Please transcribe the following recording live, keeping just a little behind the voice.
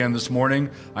And this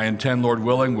morning, I intend, Lord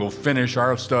willing, we'll finish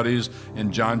our studies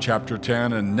in John chapter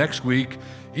 10. And next week,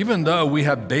 even though we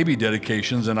have baby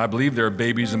dedications, and I believe there are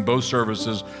babies in both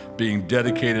services being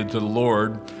dedicated to the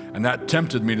Lord, and that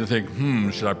tempted me to think,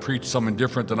 should I preach something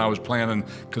different than I was planning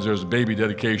because there's a baby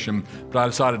dedication? But I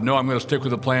decided, no, I'm going to stick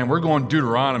with the plan. We're going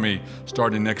Deuteronomy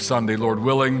starting next Sunday, Lord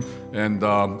willing, and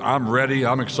I'm ready.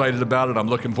 I'm excited about it. I'm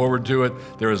looking forward to it.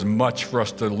 There is much for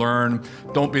us to learn.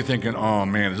 Don't be thinking, oh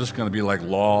man, is this going to be like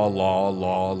law?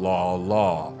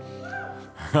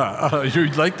 You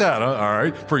like that, huh? All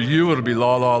right. For you, it'll be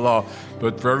law.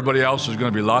 But for everybody else, there's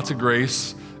going to be lots of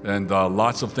grace and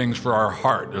lots of things for our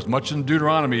heart. There's much in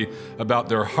Deuteronomy about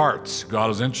their hearts. God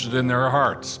is interested in their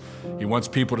hearts. He wants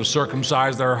people to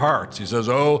circumcise their hearts. He says,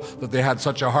 oh, that they had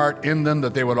such a heart in them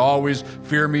that they would always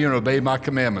fear me and obey my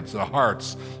commandments, the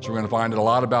hearts. So we're going to find a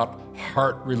lot about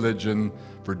heart religion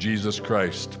for Jesus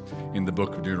Christ in the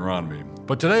book of Deuteronomy.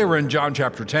 But today we're in John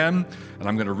chapter 10, and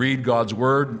I'm going to read God's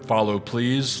word. Follow,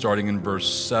 please, starting in verse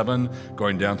 7,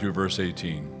 going down through verse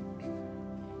 18.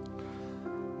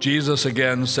 Jesus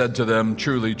again said to them,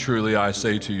 truly, truly, I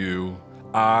say to you,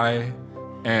 I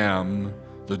am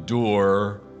the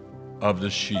door of the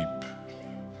sheep.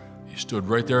 He stood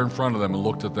right there in front of them and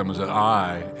looked at them and said,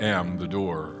 I am the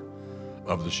door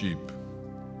of the sheep.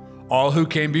 All who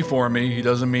came before me, he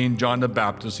doesn't mean John the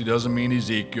Baptist, he doesn't mean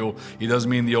Ezekiel, he doesn't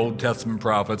mean the Old Testament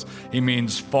prophets, he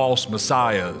means false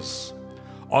messiahs.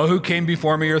 All who came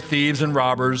before me are thieves and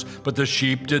robbers, but the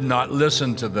sheep did not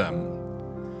listen to them.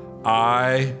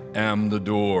 I am the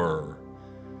door.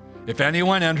 If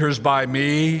anyone enters by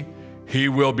me, he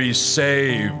will be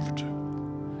saved,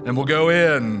 and will go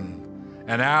in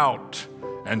and out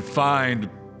and find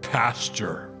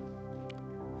pasture.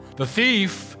 The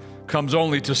thief comes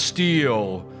only to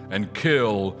steal and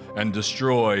kill and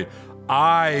destroy.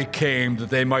 I came that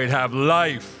they might have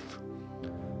life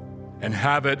and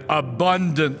have it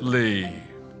abundantly.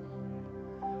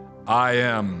 I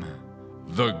am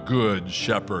the good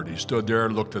shepherd. He stood there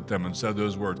and looked at them and said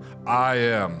those words. I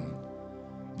am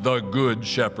the good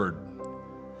shepherd.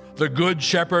 The good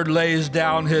shepherd lays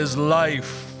down his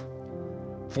life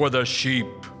for the sheep.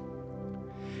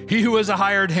 He who is a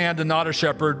hired hand and not a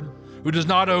shepherd, who does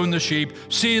not own the sheep,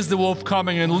 sees the wolf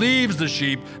coming and leaves the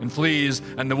sheep and flees,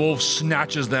 and the wolf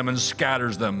snatches them and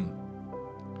scatters them.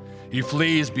 He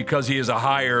flees because he is a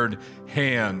hired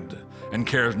hand and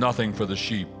cares nothing for the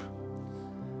sheep.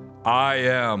 I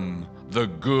am the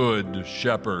good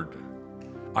shepherd.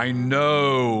 I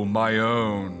know my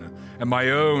own, and my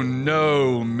own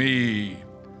know me,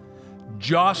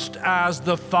 just as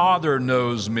the Father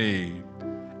knows me,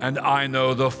 and I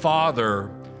know the Father,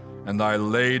 and I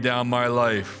lay down my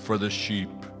life for the sheep.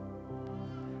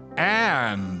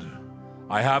 And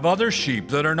I have other sheep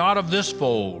that are not of this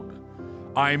fold.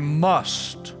 I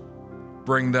must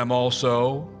bring them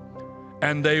also,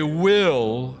 and they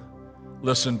will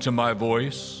listen to my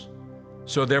voice.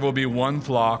 So there will be one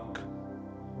flock,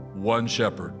 one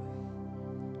shepherd.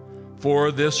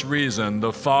 For this reason,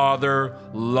 the Father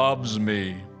loves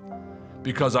me,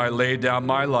 because I lay down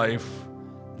my life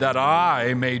that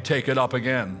I may take it up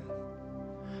again.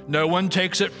 No one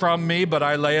takes it from me, but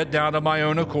I lay it down of my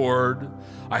own accord.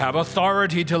 I have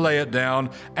authority to lay it down,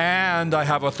 and I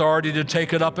have authority to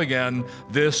take it up again.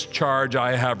 This charge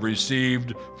I have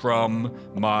received from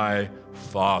my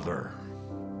Father.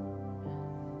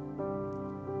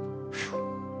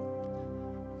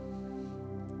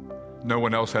 No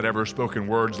one else had ever spoken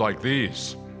words like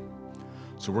these.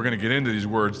 So we're going to get into these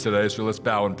words today, so let's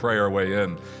bow and pray our way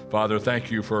in. Father, thank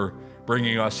you for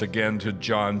bringing us again to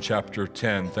John chapter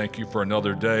 10. Thank you for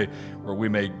another day where we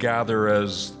may gather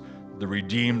as the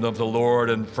redeemed of the Lord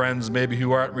and friends maybe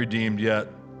who aren't redeemed yet.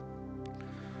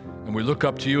 And we look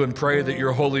up to you and pray that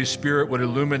your Holy Spirit would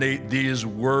illuminate these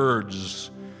words,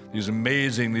 these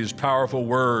amazing, these powerful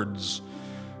words,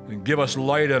 and give us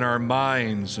light in our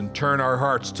minds and turn our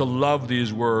hearts to love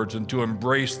these words and to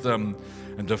embrace them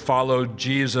and to follow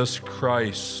Jesus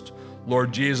Christ.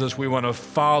 Lord Jesus, we want to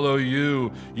follow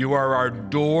you. You are our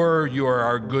door. You are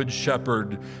our good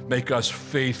shepherd. Make us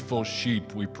faithful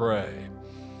sheep, we pray.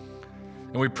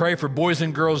 And we pray for boys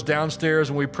and girls downstairs,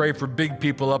 and we pray for big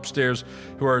people upstairs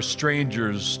who are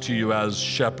strangers to you as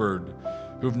shepherd,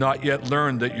 who've not yet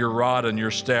learned that your rod and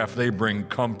your staff, they bring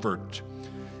comfort.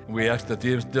 And we ask that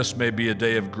this may be a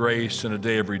day of grace and a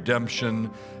day of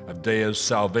redemption, a day of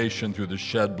salvation through the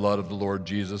shed blood of the Lord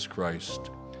Jesus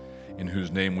Christ, in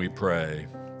whose name we pray.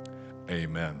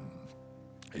 Amen.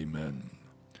 Amen.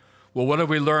 Well, what have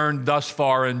we learned thus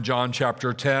far in John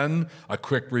chapter 10? A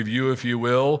quick review, if you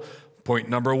will. Point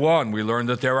number one, we learned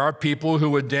that there are people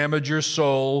who would damage your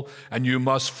soul and you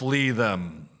must flee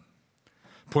them.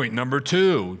 Point number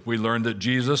 2, we learned that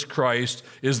Jesus Christ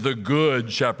is the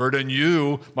good shepherd and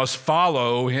you must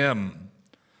follow him.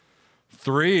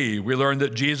 3, we learned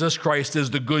that Jesus Christ is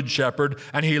the good shepherd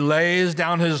and he lays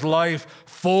down his life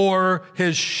for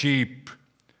his sheep.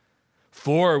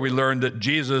 4, we learned that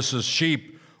Jesus'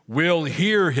 sheep will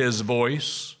hear his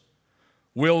voice,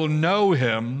 will know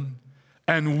him,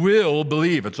 and will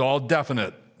believe. It's all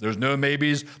definite. There's no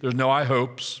maybes, there's no I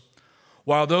hopes.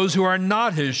 While those who are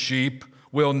not his sheep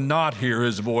will not hear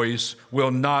his voice,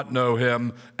 will not know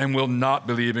him, and will not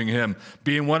believe in him.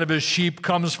 Being one of his sheep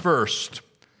comes first.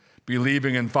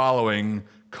 Believing and following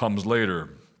comes later.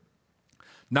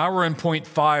 Now we're in point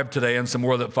 5 today and some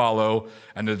more that follow,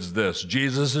 and it's this.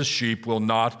 Jesus' sheep will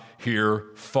not hear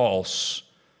false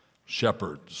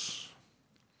shepherds.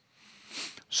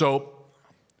 So,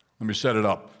 let me set it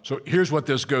up. So here's what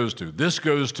this goes to. This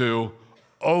goes to,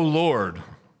 oh Lord,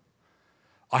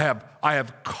 I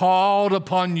have called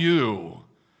upon you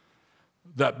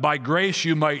that by grace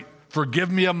you might forgive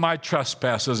me of my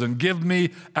trespasses and give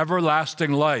me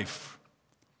everlasting life.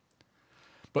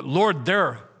 But Lord,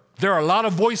 there are a lot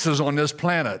of voices on this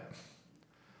planet.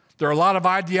 There are a lot of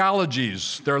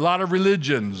ideologies. There are a lot of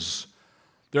religions.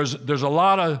 There's a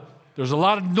lot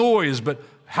of noise, but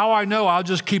how I know, I'll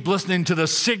just keep listening to the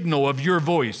signal of your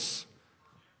voice.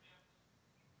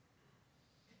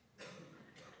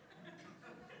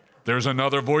 There's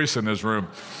another voice in this room.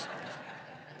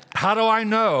 How do I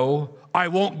know I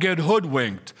won't get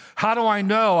hoodwinked? How do I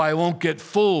know I won't get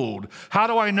fooled? How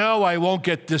do I know I won't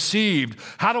get deceived?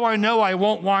 How do I know I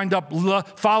won't wind up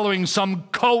following some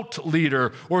cult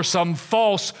leader or some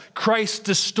false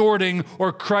Christ-distorting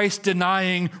or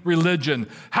Christ-denying religion?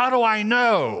 How do I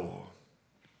know?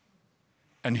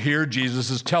 And here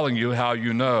Jesus is telling you how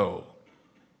you know.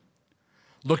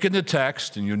 Look in the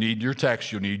text, and you need your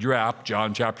text, you need your app,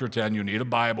 John chapter 10, you need a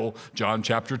Bible, John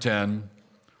chapter 10.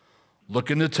 Look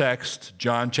in the text,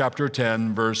 John chapter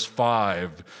 10, verse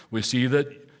 5. We see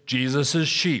that Jesus'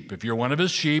 sheep, if you're one of his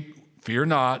sheep, fear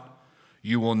not,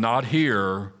 you will not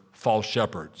hear false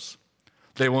shepherds.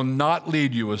 They will not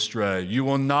lead you astray. You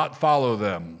will not follow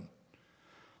them.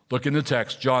 Look in the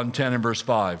text, John 10 and verse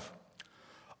 5.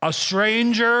 A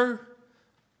stranger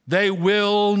they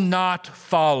will not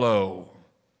follow,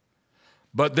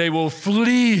 but they will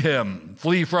flee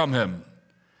from him,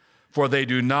 for they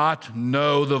do not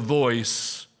know the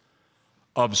voice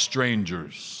of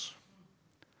strangers.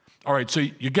 All right, so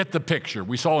you get the picture.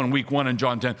 We saw in week 1 in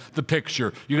John 10, the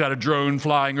picture. You got a drone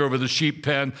flying over the sheep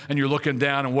pen, and you're looking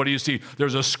down, and what do you see?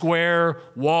 There's a square,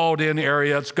 walled-in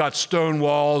area. It's got stone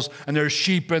walls, and there's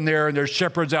sheep in there, and there's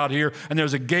shepherds out here, and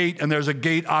there's a gate, and there's a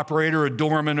gate operator, a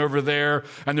doorman over there,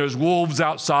 and there's wolves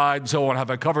outside, and so on. Have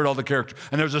I covered all the characters?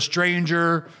 And there's a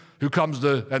stranger who comes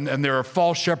to, and there are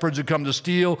false shepherds who come to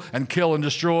steal and kill and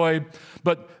destroy.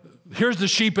 But here's the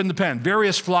sheep in the pen.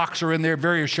 Various flocks are in there,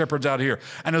 various shepherds out here.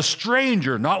 And a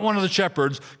stranger, not one of the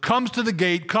shepherds, comes to the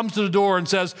gate, comes to the door and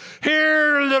says,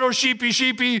 "Here, little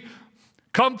sheepy,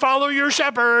 come follow your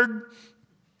shepherd."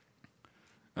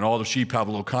 And all the sheep have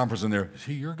a little conference in there. Is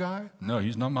he your guy? No,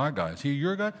 he's not my guy. Is he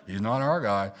your guy? He's not our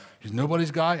guy. He's nobody's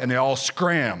guy. And they all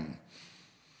scram.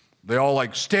 They all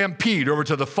like stampede over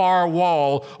to the far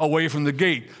wall away from the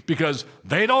gate because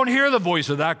they don't hear the voice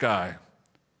of that guy.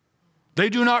 They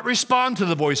do not respond to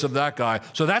the voice of that guy.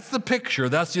 So that's the picture,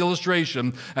 that's the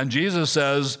illustration. And Jesus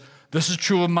says, this is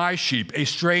true of my sheep. A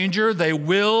stranger they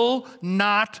will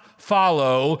not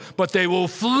follow, but they will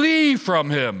flee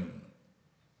from him.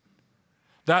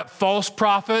 That false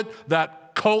prophet,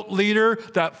 that cult leader,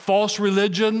 that false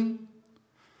religion,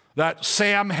 that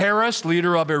Sam Harris,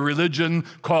 leader of a religion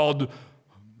called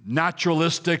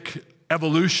naturalistic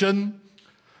evolution.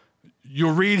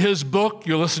 You'll read his book,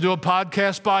 you'll listen to a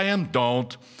podcast by him,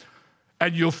 don't,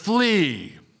 and you'll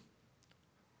flee.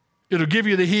 It'll give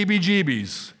you the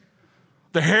heebie-jeebies.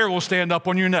 The hair will stand up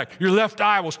on your neck. Your left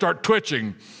eye will start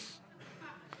twitching.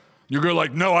 You'll go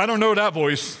like, no, I don't know that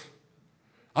voice.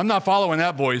 I'm not following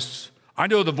that voice. I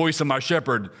know the voice of my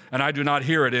shepherd, and I do not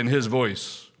hear it in his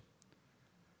voice.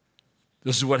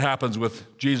 This is what happens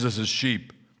with Jesus'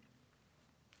 sheep.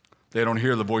 They don't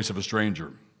hear the voice of a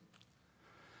stranger.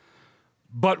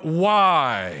 But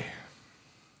why?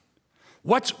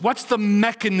 What's the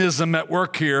mechanism at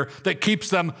work here that keeps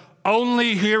them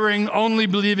only hearing, only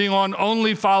believing on,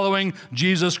 only following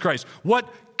Jesus Christ?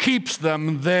 What keeps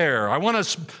them there? I want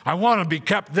to be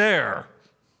kept there.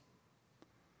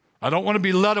 I don't want to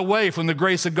be led away from the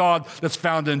grace of God that's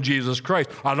found in Jesus Christ.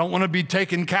 I don't want to be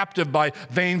taken captive by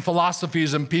vain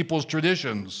philosophies and people's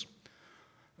traditions.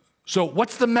 So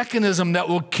what's the mechanism that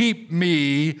will keep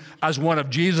me as one of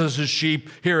Jesus' sheep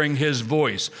hearing his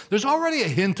voice? There's already a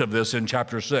hint of this in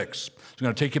chapter 6. I'm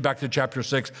going to take you back to chapter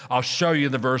 6. I'll show you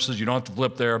the verses. You don't have to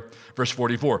flip there. Verse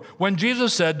 44. When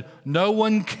Jesus said, "No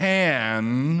one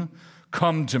can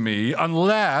come to me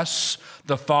unless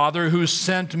the Father who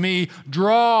sent me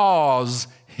draws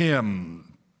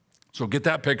him." So get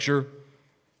that picture.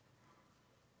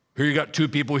 Here you got two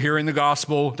people hearing the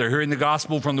gospel. They're hearing the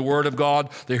gospel from the Word of God.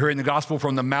 They're hearing the gospel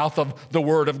from the mouth of the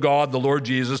Word of God, the Lord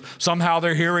Jesus. Somehow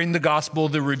they're hearing the gospel,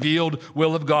 the revealed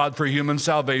will of God for human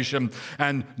salvation.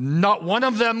 And not one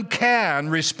of them can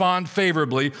respond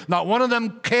favorably. Not one of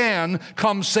them can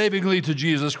come savingly to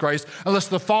Jesus Christ unless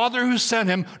the Father who sent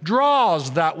him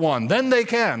draws that one. Then they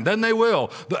can. Then they will.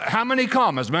 How many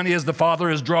come? As many as the Father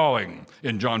is drawing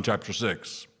in John chapter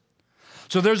 6.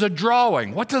 So there's a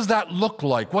drawing. What does that look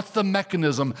like? What's the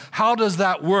mechanism? How does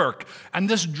that work? And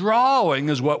this drawing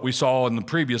is what we saw in the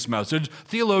previous message.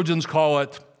 Theologians call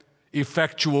it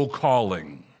effectual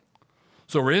calling.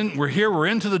 So we're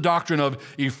into the doctrine of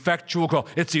effectual call.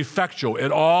 It's effectual.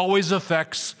 It always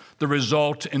affects the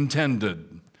result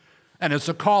intended. And it's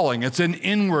a calling. It's an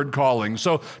inward calling.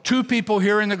 So two people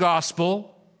hearing the gospel,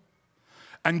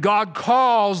 and God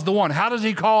calls the one. How does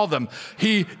he call them?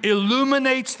 He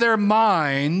illuminates their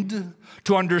mind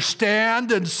to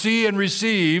understand and see and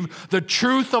receive the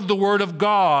truth of the Word of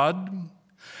God,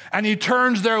 and he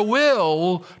turns their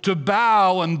will to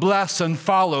bow and bless and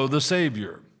follow the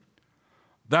Savior.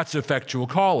 That's effectual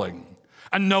calling.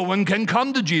 And no one can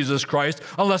come to Jesus Christ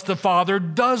unless the Father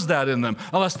does that in them,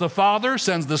 unless the Father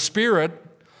sends the Spirit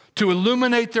to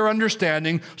illuminate their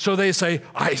understanding so they say,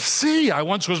 "I see. I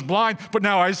once was blind, but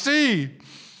now I see.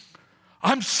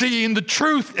 I'm seeing the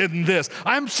truth in this.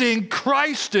 I'm seeing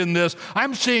Christ in this.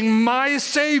 I'm seeing my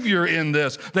Savior in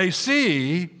this." They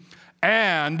see,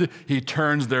 and he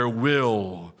turns their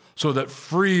will so that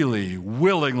freely,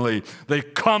 willingly, they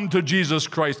come to Jesus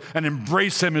Christ and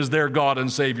embrace him as their God and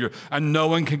Savior. And no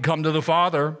one can come to the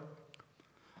Father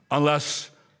unless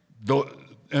no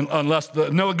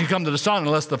one can come to the Son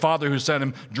unless the Father who sent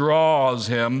him draws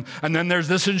him. And then there's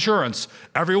this insurance.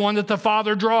 Everyone that the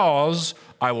Father draws,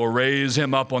 I will raise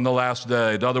him up on the last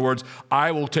day. In other words,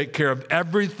 I will take care of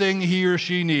everything he or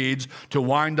she needs to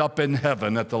wind up in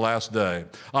heaven at the last day.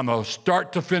 I'm a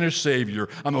start to finish Savior.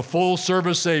 I'm a full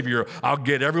service Savior. I'll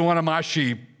get every one of my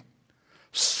sheep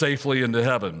safely into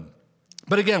heaven.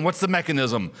 But again, what's the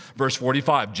mechanism? Verse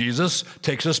 45, Jesus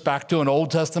takes us back to an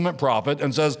Old Testament prophet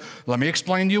and says, "Let me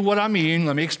explain to you what I mean.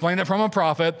 Let me explain it from a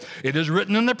prophet. It is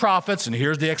written in the prophets," and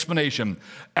here's the explanation.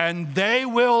 "And they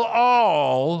will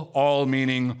all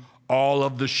meaning all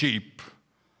of the sheep,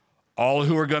 all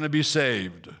who are going to be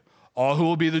saved, all who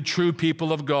will be the true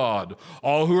people of God,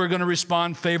 all who are going to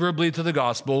respond favorably to the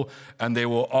gospel, and they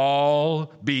will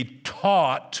all be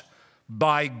taught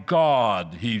by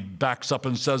God." He backs up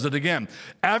and says it again.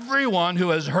 "Everyone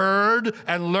who has heard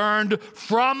and learned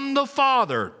from the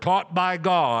Father," taught by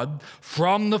God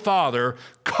from the Father,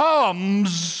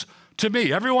 "comes to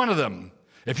me." Every one of them.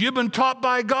 If you've been taught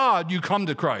by God, you come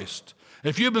to Christ.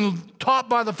 If you've been taught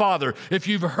by the Father, if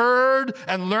you've heard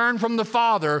and learned from the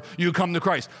Father, you come to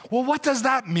Christ. Well, what does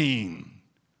that mean?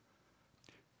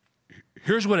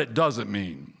 Here's what it doesn't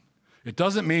mean. It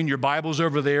doesn't mean your Bible's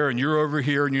over there and you're over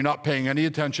here and you're not paying any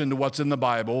attention to what's in the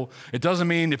Bible. It doesn't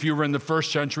mean if you were in the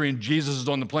first century and Jesus is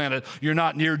on the planet, you're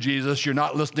not near Jesus, you're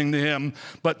not listening to him,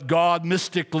 but God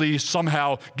mystically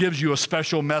somehow gives you a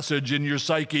special message in your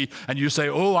psyche and you say,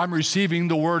 "Oh, I'm receiving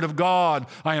the Word of God.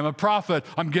 I am a prophet.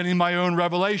 I'm getting my own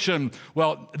revelation."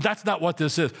 Well, that's not what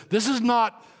this is. This is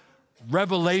not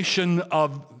revelation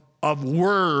of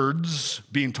words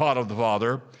being taught of the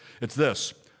Father. It's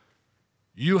this.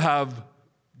 You have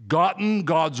gotten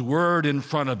God's Word in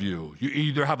front of you. You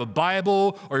either have a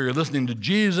Bible, or you're listening to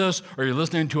Jesus, or you're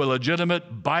listening to a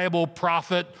legitimate Bible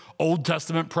prophet, Old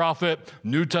Testament prophet,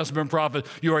 New Testament prophet.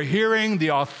 You are hearing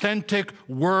the authentic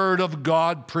Word of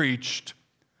God preached.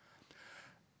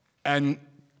 And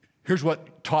here's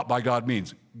what taught by God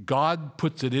means. God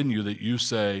puts it in you that you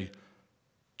say,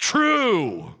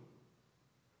 "True.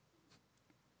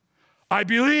 I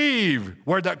believe."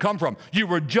 Where'd that come from? You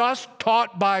were just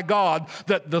taught by God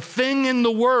that the thing in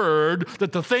the Word,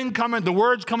 that the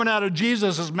words coming out of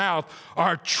Jesus' mouth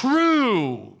are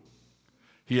true.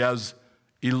 He has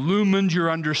illumined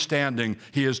your understanding.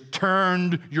 He has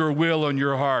turned your will and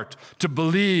your heart to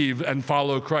believe and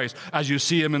follow Christ as you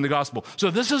see him in the gospel. So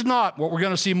this is not, what we're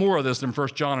going to see more of this in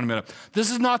 1 John in a minute.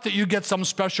 This is not that you get some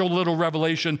special little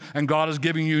revelation and God is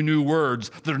giving you new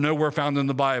words that are nowhere found in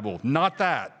the Bible. Not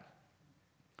that.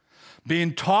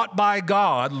 being taught by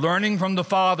God, learning from the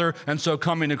Father, and so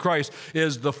coming to Christ,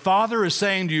 is the Father is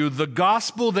saying to you, the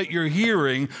gospel that you're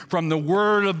hearing from the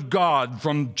Word of God,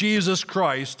 from Jesus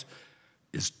Christ,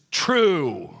 is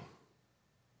true.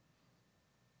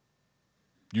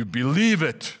 You believe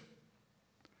it.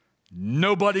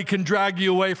 Nobody can drag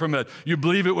you away from it. You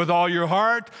believe it with all your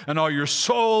heart and all your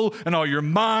soul and all your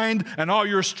mind and all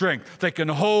your strength. They can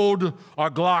hold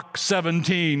a Glock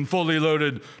 17 fully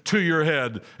loaded to your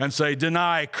head and say,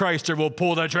 deny Christ or we'll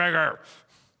pull the trigger.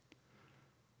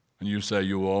 And you say,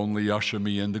 you will only usher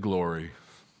me into glory.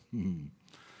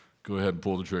 Go ahead and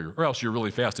pull the trigger. Or else you're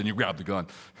really fast and you grab the gun.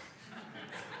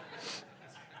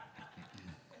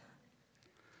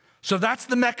 So that's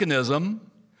the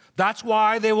mechanism. That's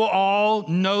why they will all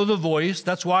know the voice.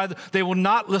 That's why they will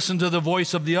not listen to the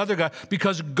voice of the other guy,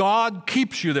 because God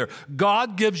keeps you there.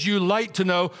 God gives you light to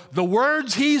know the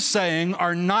words he's saying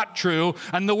are not true,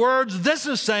 and the words this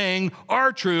is saying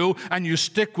are true, and you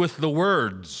stick with the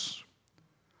words.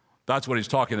 That's what he's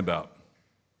talking about.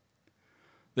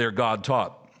 They're God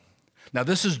taught. Now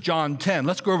this is John 10.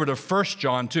 Let's go over to 1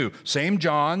 John 2. Same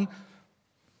John.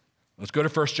 Let's go to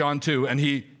 1 John 2, and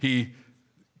he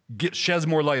sheds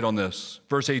more light on this.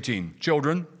 Verse 18,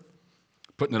 children,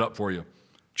 putting it up for you.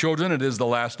 Children, it is the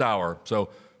last hour. So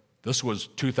this was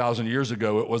 2,000 years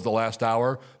ago. It was the last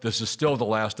hour. This is still the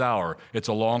last hour. It's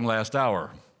a long last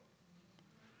hour.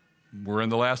 We're in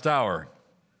the last hour.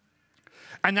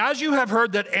 And as you have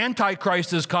heard that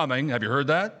Antichrist is coming, have you heard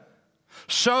that?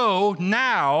 So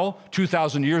now,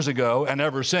 2,000 years ago and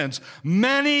ever since,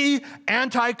 many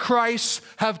antichrists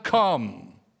have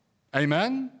come.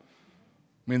 Amen?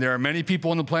 I mean, there are many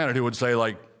people on the planet who would say,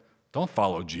 like, don't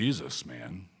follow Jesus,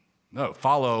 man. No,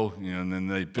 follow, and then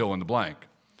they fill in the blank.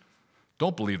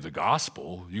 Don't believe the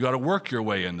gospel. You got to work your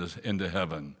way into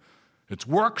heaven. It's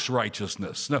works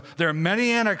righteousness. No, there are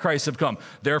many antichrists have come.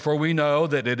 Therefore, we know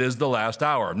that it is the last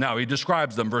hour. Now, he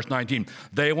describes them, verse 19.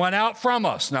 They went out from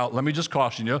us. Now, let me just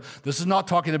caution you. This is not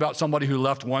talking about somebody who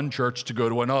left one church to go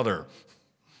to another.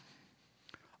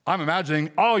 I'm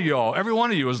imagining all y'all, every one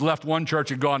of you has left one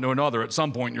church and gone to another at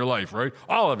some point in your life, right?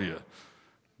 All of you.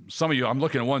 Some of you, I'm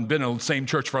looking at one, been in the same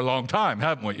church for a long time,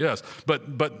 haven't we? Yes.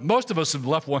 But most of us have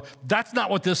left one. That's not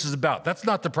what this is about. That's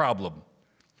not the problem.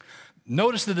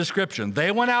 Notice the description. They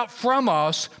went out from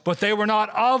us, but they were not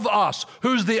of us.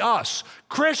 Who's the us?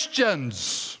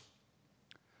 Christians.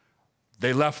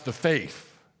 They left the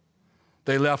faith.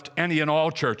 They left any and all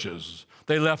churches.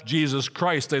 They left Jesus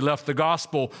Christ. They left the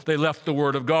gospel. They left the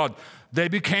word of God. They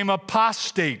became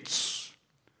apostates.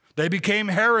 They became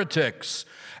heretics.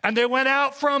 And they went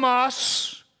out from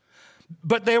us,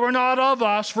 but they were not of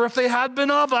us. For if they had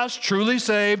been of us, truly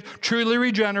saved, truly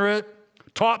regenerate,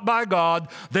 taught by God,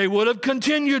 they would have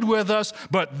continued with us,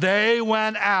 but they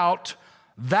went out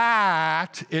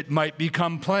that it might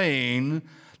become plain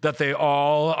that they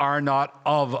all are not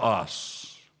of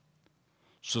us.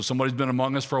 So somebody's been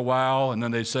among us for a while, and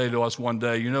then they say to us one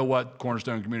day, you know what,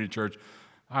 Cornerstone Community Church,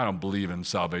 I don't believe in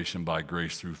salvation by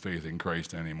grace through faith in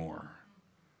Christ anymore.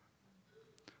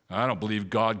 I don't believe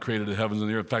God created the heavens and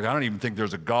the earth. In fact, I don't even think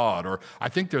there's a God, or I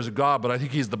think there's a God, but I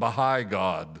think he's the Baha'i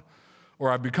God. Or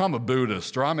I've become a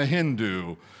Buddhist, or I'm a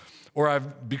Hindu, or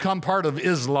I've become part of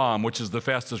Islam, which is the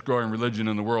fastest growing religion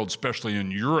in the world, especially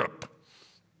in Europe.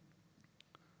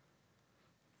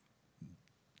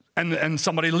 And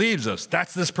somebody leaves us.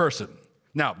 That's this person.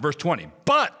 Now, verse 20.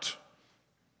 But,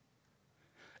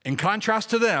 in contrast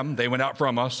to them, they went out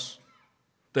from us.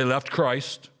 They left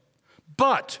Christ.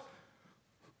 But,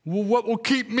 well, what will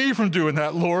keep me from doing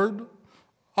that, Lord?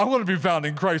 I want to be found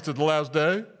in Christ at the last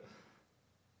day.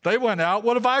 They went out.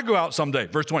 What if I go out someday?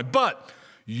 Verse 20. But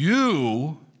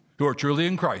you who are truly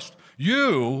in Christ,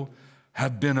 you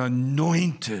have been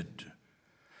anointed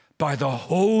by the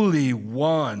Holy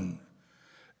One,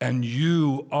 and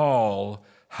you all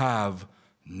have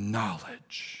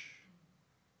knowledge.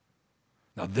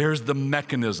 Now there's the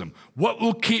mechanism. What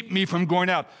will keep me from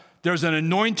going out? There's an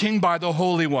anointing by the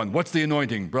Holy One. What's the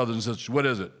anointing, brothers and sisters? What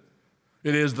is it?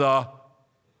 It is the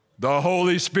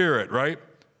Holy Spirit, right?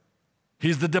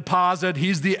 He's the deposit.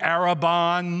 He's the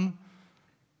Arabon.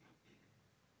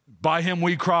 By him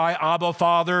we cry, Abba,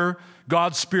 Father.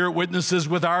 God's Spirit witnesses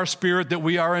with our spirit that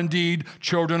we are indeed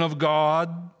children of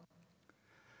God.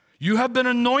 You have been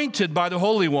anointed by the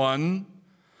Holy One.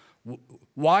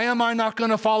 Why am I not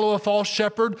going to follow a false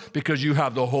shepherd? Because you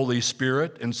have the Holy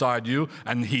Spirit inside you,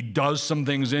 and he does some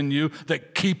things in you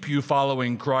that keep you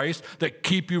following Christ, that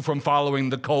keep you from following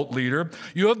the cult leader.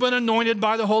 You have been anointed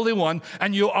by the Holy One,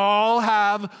 and you all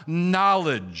have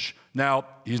knowledge. Now,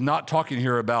 he's not talking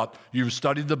here about you've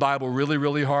studied the Bible really,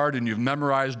 really hard, and you've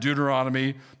memorized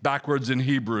Deuteronomy backwards in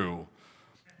Hebrew.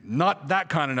 Not that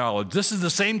kind of knowledge. This is the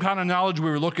same kind of knowledge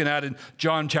we were looking at in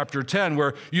John chapter 10,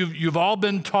 where you've all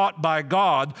been taught by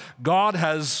God. God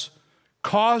has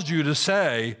caused you to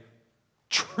say,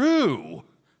 true.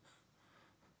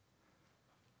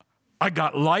 I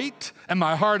got light and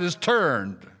my heart is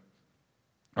turned.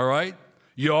 All right?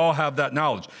 You all have that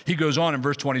knowledge. He goes on in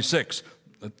verse 26.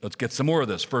 Let's get some more of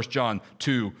this. 1 John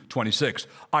 2:26.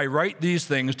 I write these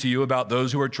things to you about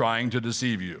those who are trying to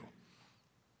deceive you.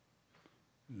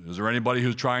 Is there anybody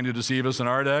who's trying to deceive us in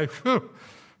our day?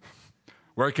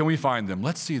 Where can we find them?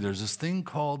 Let's see. There's this thing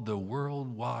called the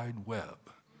World Wide Web.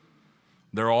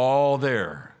 They're all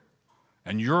there,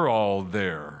 and you're all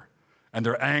there, and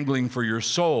they're angling for your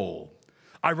soul.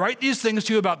 I write these things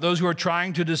to you about those who are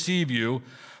trying to deceive you,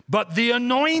 but the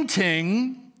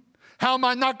anointing, how am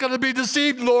I not going to be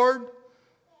deceived, Lord?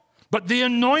 But the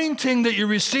anointing that you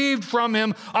received from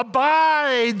him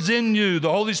abides in you.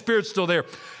 The Holy Spirit's still there.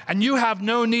 And you have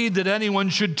no need that anyone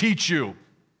should teach you.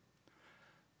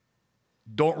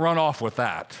 Don't run off with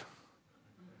that.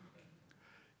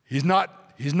 He's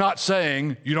not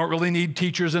saying you don't really need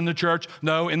teachers in the church.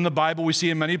 No, in the Bible we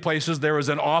see in many places there is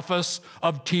an office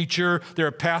of teacher. There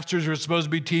are pastors who are supposed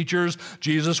to be teachers.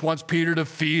 Jesus wants Peter to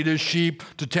feed his sheep,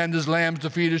 to tend his lambs,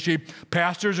 to feed his sheep.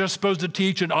 Pastors are supposed to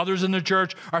teach, and others in the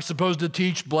church are supposed to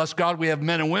teach. Bless God, we have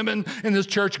men and women in this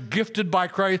church gifted by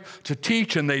Christ to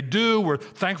teach, and they do. We're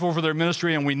thankful for their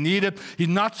ministry, and we need it. He's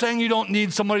not saying you don't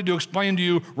need somebody to explain to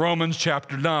you Romans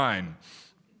chapter 9.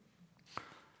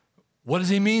 What does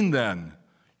he mean then?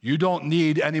 You don't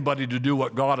need anybody to do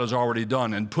what God has already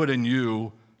done and put in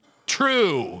you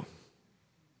true.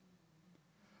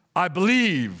 I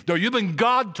believe. No, you've been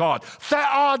God taught.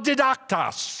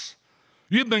 Theodidactos.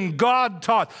 You've been God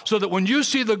taught so that when you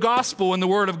see the gospel and the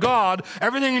word of God,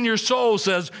 everything in your soul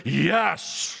says,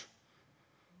 yes,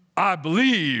 I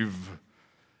believe.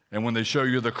 And when they show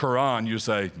you the Quran, you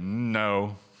say,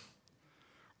 no.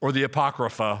 Or the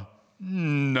Apocrypha,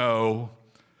 no.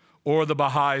 Or the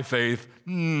Baha'i faith,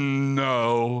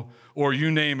 no. Or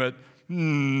you name it,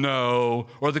 no.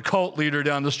 Or the cult leader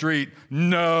down the street,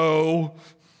 no.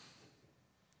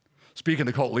 Speaking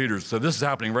of cult leaders, so this is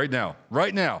happening right now.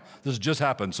 Right now. This has just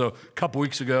happened. So a couple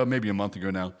weeks ago, maybe a month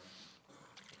ago now,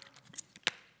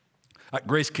 at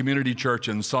Grace Community Church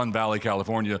in Sun Valley,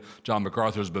 California, John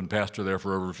MacArthur has been pastor there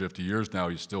for over 50 years now.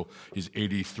 He's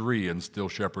 83 and still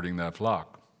shepherding that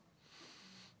flock.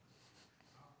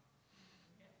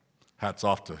 Hats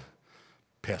off to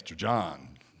Pastor John,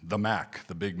 the Mac,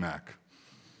 the Big Mac.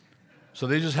 So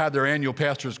they just had their annual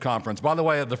pastors' conference. By the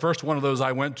way, the first one of those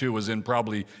I went to was in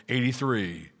probably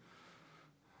 83.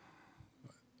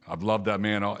 I've loved that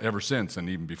man ever since, and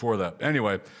even before that.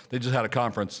 Anyway, they just had a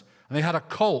conference, and they had a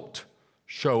cult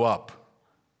show up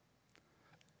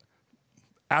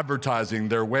advertising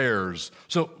their wares.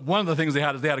 So one of the things they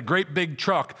had is they had a great big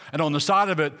truck, and on the side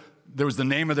of it, there was the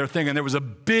name of their thing, and there was a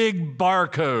big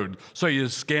barcode. So you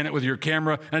scan it with your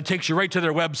camera, and it takes you right to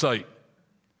their website.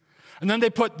 And then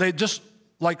they just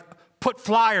put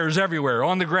flyers everywhere,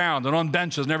 on the ground and on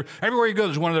benches. And everywhere you go,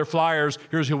 there's one of their flyers.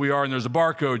 Here's who we are, and there's a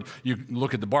barcode. You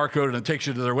look at the barcode, and it takes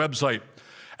you to their website.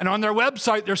 And on their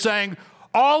website, they're saying,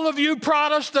 all of you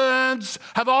Protestants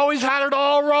have always had it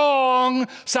all wrong.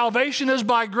 Salvation is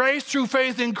by grace through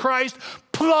faith in Christ,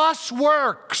 plus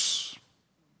works.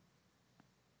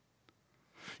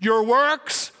 Your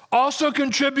works also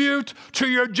contribute to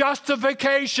your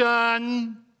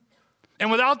justification. And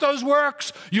without those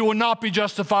works, you will not be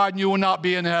justified and you will not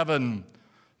be in heaven.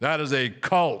 That is a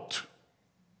cult.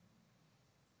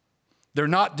 They're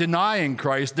not denying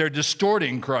Christ, they're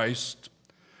distorting Christ.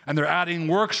 And they're adding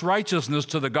works righteousness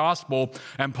to the gospel.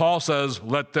 And Paul says,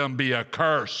 let them be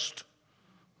accursed.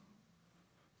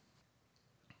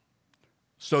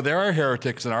 So there are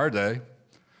heretics in our day.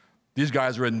 These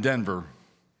guys are in Denver.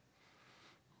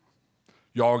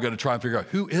 Y'all are going to try and figure out,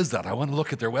 who is that? I want to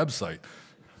look at their website.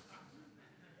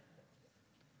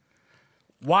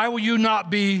 Why will you not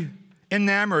be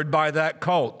enamored by that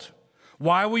cult?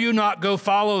 Why will you not go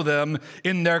follow them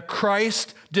in their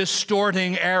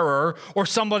Christ-distorting error or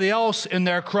somebody else in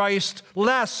their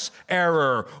Christ-less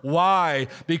error? Why?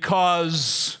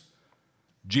 Because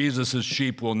Jesus'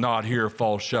 sheep will not hear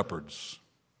false shepherds.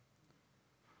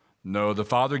 No, the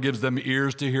Father gives them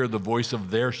ears to hear the voice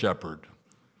of their shepherd.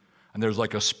 And there's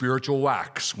like a spiritual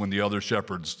wax when the other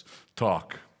shepherds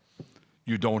talk.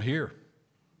 You don't hear.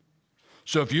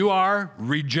 So if you are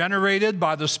regenerated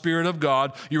by the Spirit of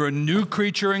God, you're a new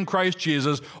creature in Christ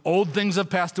Jesus. Old things have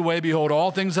passed away. Behold,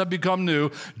 all things have become new.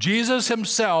 Jesus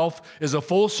himself is a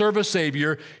full-service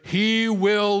Savior. He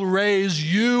will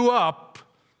raise you up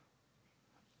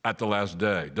at the last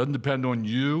day. It doesn't depend on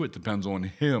you. It depends on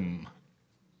him.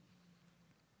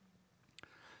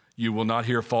 You will not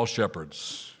hear false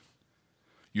shepherds.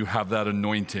 You have that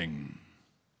anointing.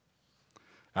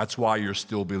 That's why you're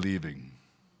still believing.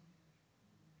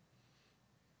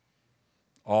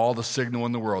 All the signal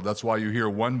in the world. That's why you hear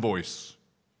one voice.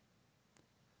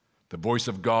 The voice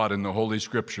of God in the Holy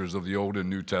Scriptures of the Old and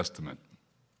New Testament.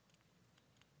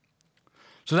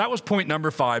 So that was point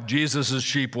number 5. Jesus'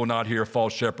 sheep will not hear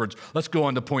false shepherds. Let's go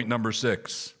on to point number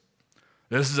 6.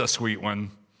 This is a sweet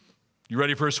one. You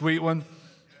ready for a sweet one?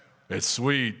 It's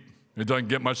sweet. It doesn't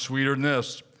get much sweeter than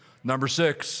this. Number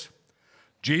 6.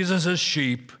 Jesus'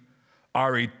 sheep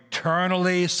are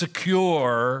eternally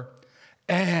secure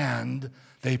and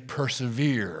they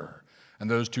persevere. And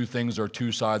those two things are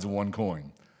two sides of one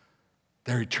coin.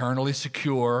 They're eternally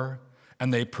secure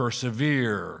and they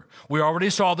persevere. We already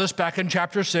saw this back in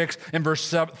chapter 6 in verse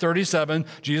 37.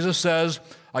 Jesus says,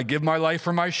 I give my life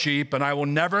for my sheep and I will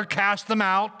never cast them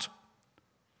out.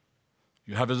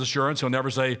 You have his assurance. He'll never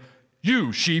say,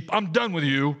 you sheep, I'm done with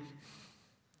you.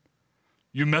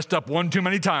 You messed up one too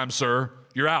many times, sir.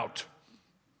 You're out.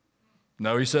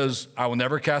 No, he says, I will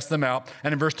never cast them out.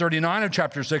 And in verse 39 of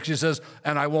chapter 6, he says,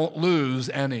 and I won't lose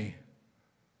any.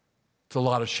 It's a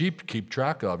lot of sheep to keep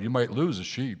track of. You might lose a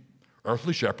sheep.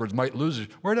 Earthly shepherds might lose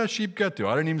it. Where did that sheep get to?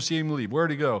 I didn't even see him leave. Where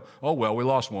did he go? Oh, well, we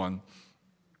lost one.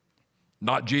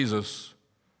 Not Jesus.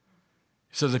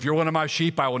 He says, if you're one of my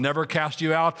sheep, I will never cast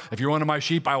you out. If you're one of my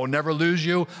sheep, I will never lose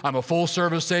you. I'm a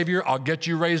full-service Savior. I'll get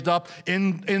you raised up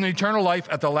in eternal life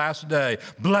at the last day.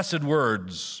 Blessed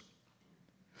words.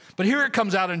 But here it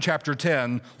comes out in chapter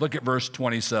 10. Look at verse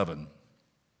 27.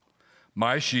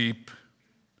 My sheep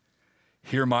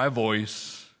hear my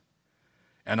voice,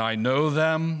 and I know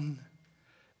them,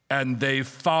 and they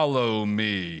follow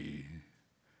me.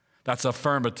 That's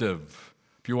affirmative.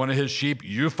 If you're one of his sheep,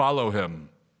 you follow him.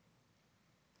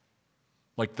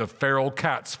 Like the feral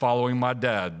cats following my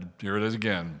dad. Here it is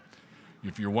again.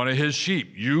 If you're one of his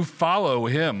sheep, you follow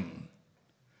him.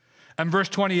 And verse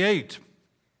 28,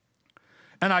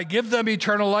 and I give them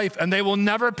eternal life, and they will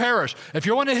never perish. If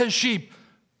you're one of his sheep,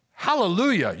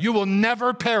 hallelujah, you will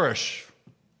never perish.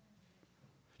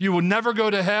 You will never go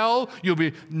to hell.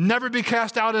 You'll never be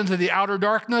cast out into the outer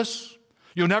darkness.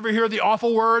 You'll never hear the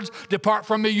awful words, depart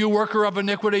from me, you worker of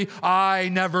iniquity. I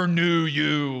never knew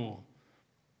you.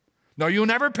 No, you'll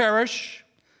never perish.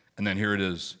 And then here it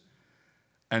is.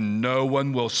 And no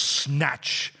one will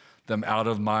snatch them out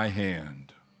of my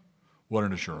hand. What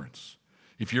an assurance.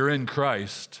 If you're in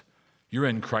Christ, you're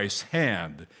in Christ's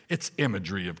hand. It's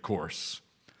imagery, of course.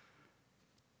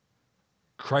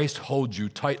 Christ holds you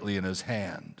tightly in his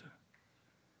hand.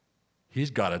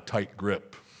 He's got a tight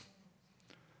grip.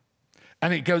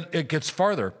 And it gets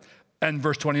farther. And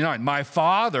verse 29, my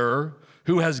Father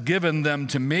who has given them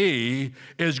to me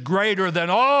is greater than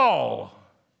all,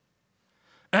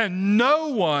 and no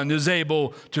one is able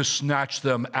to snatch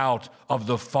them out of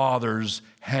the Father's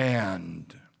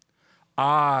hand.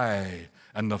 I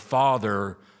and the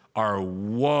Father are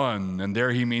one, and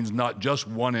there he means not just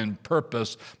one in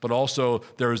purpose, but also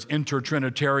there's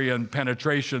intertrinitarian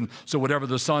penetration. So whatever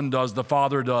the Son does, the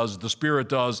Father does, the Spirit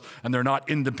does, and they're not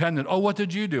independent. Oh, what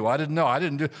did you do? I didn't know. I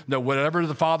didn't do. No, whatever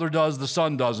the Father does, the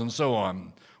Son does, and so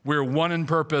on. We're one in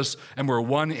purpose, and we're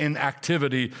one in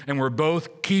activity, and we're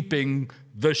both keeping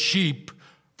the sheep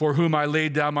for whom I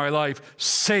laid down my life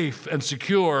safe and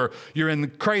secure. You're in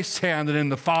Christ's hand and in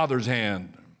the Father's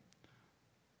hand.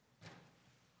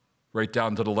 Right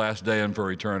down to the last day and for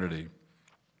eternity.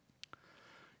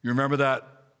 You remember that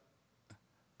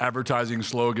advertising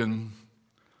slogan,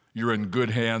 you're in good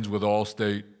hands with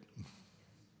Allstate?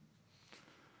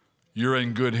 You're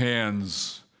in good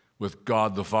hands with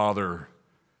God the Father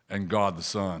and God the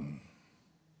Son.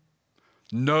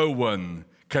 No one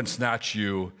can snatch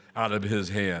you out of his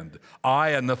hand. I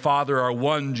and the Father are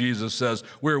one, Jesus says.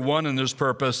 We're one in this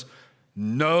purpose.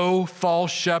 No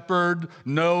false shepherd,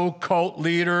 no cult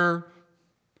leader,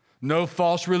 no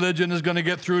false religion is going to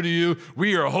get through to you.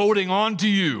 We are holding on to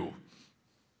you.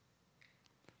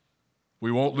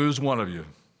 We won't lose one of you.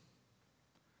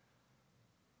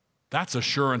 That's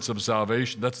assurance of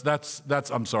salvation.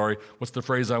 That's I'm sorry, what's the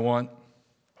phrase I want?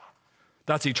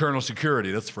 That's eternal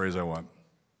security. That's the phrase I want.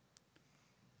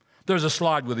 There's a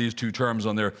slide with these two terms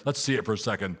on there. Let's see it for a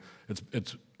second.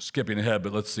 It's skipping ahead,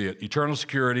 but let's see it. Eternal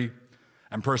security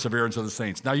and perseverance of the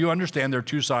saints. Now you understand there are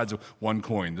two sides of one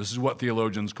coin. This is what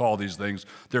theologians call these things.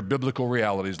 They're biblical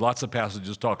realities. Lots of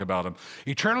passages talk about them.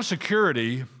 Eternal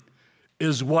security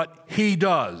is what he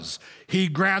does. He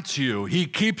grants you. He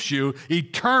keeps you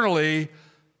eternally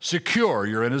secure.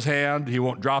 You're in his hand. He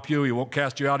won't drop you. He won't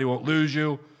cast you out. He won't lose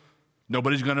you.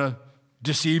 Nobody's going to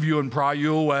deceive you and pry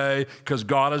you away because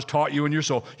God has taught you in your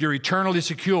soul. You're eternally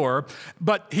secure,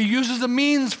 but he uses a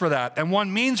means for that. And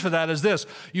one means for that is this.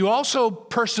 You also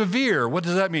persevere. What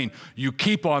does that mean? You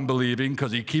keep on believing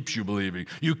because he keeps you believing.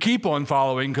 You keep on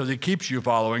following because he keeps you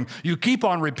following. You keep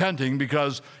on repenting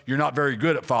because you're not very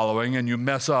good at following and you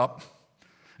mess up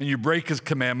and you break his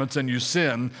commandments and you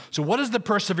sin. So what is the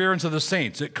perseverance of the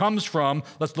saints? It comes from,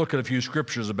 let's look at a few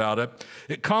scriptures about it.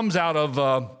 It comes out of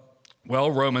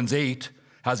Romans 8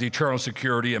 has eternal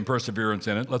security and perseverance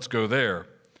in it. Let's go there.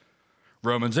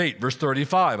 Romans 8, verse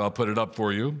 35, I'll put it up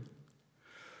for you.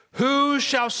 Who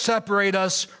shall separate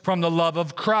us from the love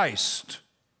of Christ?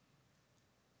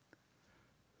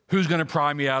 Who's going to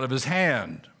pry me out of his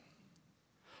hand?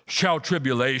 Shall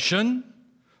tribulation?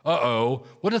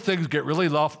 What if things get really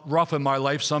rough in my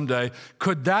life someday?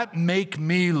 Could that make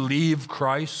me leave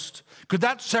Christ? Could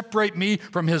that separate me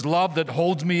from his love that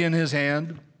holds me in his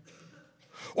hand?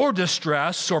 Or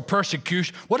distress or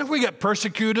persecution. What if we get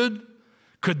persecuted?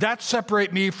 Could that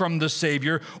separate me from the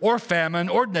Savior? Or famine,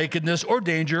 or nakedness, or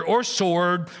danger, or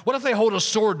sword? What if they hold a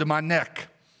sword to my neck?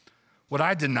 Would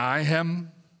I deny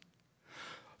him?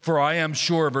 For I am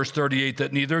sure, verse 38,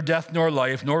 that neither death nor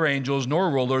life, nor angels, nor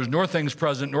rulers, nor things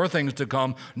present, nor things to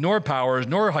come, nor powers,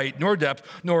 nor height, nor depth,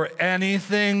 nor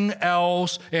anything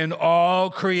else in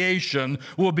all creation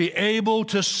will be able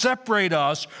to separate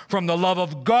us from the love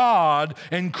of God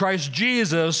in Christ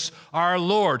Jesus our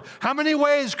Lord. How many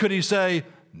ways could he say?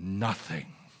 Nothing.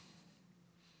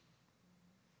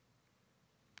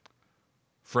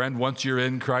 Friend, once you're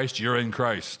in Christ, you're in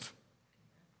Christ.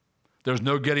 There's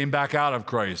no getting back out of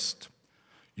Christ.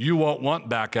 You won't want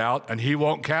back out, and he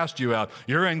won't cast you out.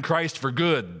 You're in Christ for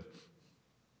good.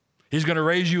 He's going to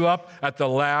raise you up at the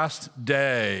last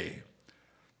day.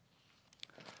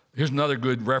 Here's another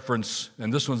good reference,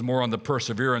 and this one's more on the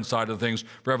perseverance side of things.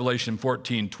 Revelation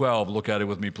 14:12. Look at it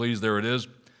with me, please. There it is.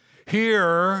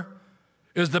 Here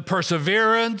is the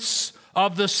perseverance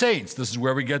of the saints. This is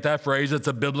where we get that phrase. It's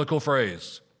a biblical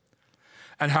phrase.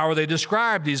 And how are they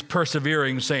described, these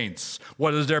persevering saints? What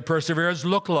does their perseverance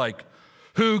look like?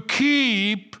 Who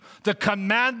keep the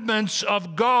commandments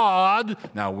of God.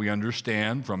 Now, we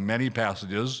understand from many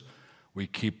passages, we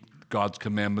keep God's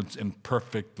commandments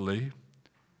imperfectly,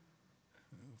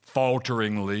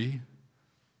 falteringly,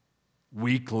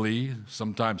 weakly,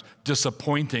 sometimes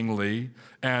disappointingly,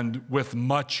 and with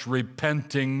much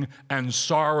repenting and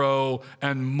sorrow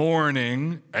and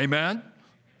mourning. Amen?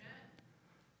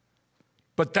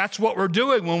 But that's what we're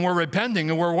doing when we're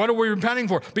repenting. And what are we repenting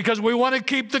for? Because we want to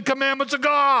keep the commandments of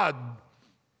God.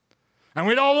 And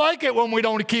we don't like it when we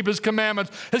don't keep his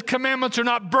commandments. His commandments are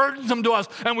not burdensome to us.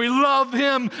 And we love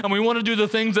him. And we want to do the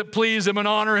things that please him and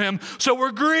honor him. So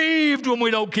we're grieved when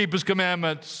we don't keep his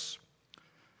commandments.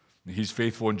 He's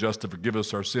faithful and just to forgive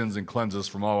us our sins and cleanse us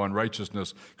from all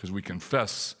unrighteousness, because we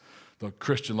confess. The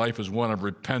Christian life is one of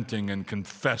repenting and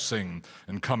confessing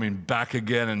and coming back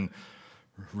again and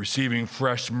receiving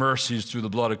fresh mercies through the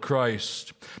blood of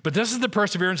Christ. But this is the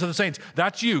perseverance of the saints.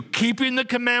 That's you, keeping the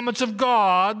commandments of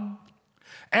God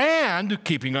and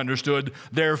keeping, understood,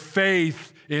 their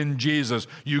faith in Jesus.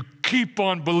 You keep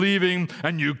on believing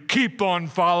and you keep on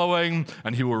following,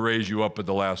 and he will raise you up at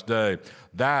the last day.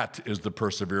 That is the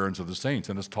perseverance of the saints,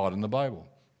 and it's taught in the Bible.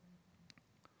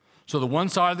 So the one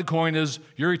side of the coin is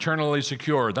you're eternally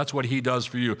secure. That's what he does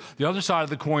for you. The other side of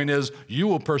the coin is you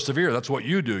will persevere. That's what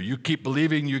you do. You keep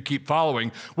believing, you keep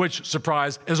following, which,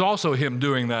 surprise, is also him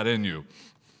doing that in you.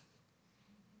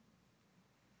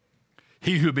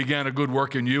 He who began a good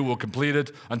work in you will complete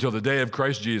it until the day of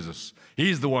Christ Jesus.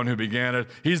 He's the one who began it.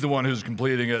 He's the one who's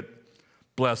completing it.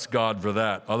 Bless God for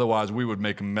that. Otherwise, we would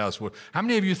make a mess. How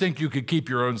many of you think you could keep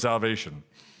your own salvation?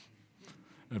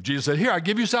 If Jesus said, here, I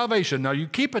give you salvation. Now you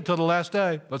keep it till the last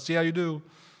day. Let's see how you do.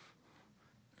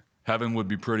 Heaven would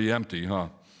be pretty empty, huh?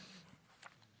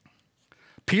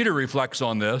 Peter reflects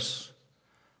on this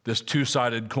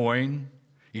two-sided coin,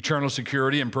 eternal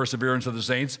security and perseverance of the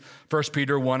saints. 1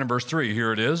 Peter 1 and verse 3,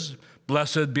 here it is.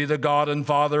 Blessed be the God and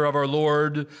Father of our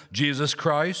Lord Jesus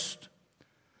Christ.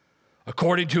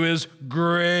 According to his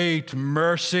great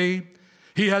mercy,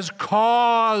 he has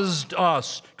caused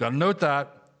us, got to note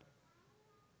that,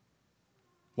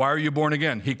 Why are you born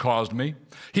again? He caused me.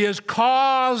 He has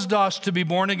caused us to be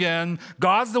born again.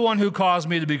 God's the one who caused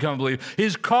me to become a believer.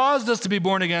 He's caused us to be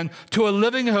born again to a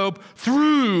living hope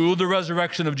through the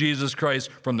resurrection of Jesus Christ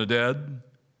from the dead,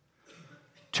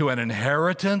 to an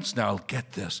inheritance, now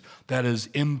get this, that is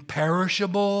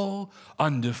imperishable,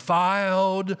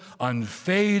 undefiled,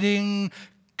 unfading,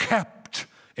 kept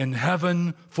in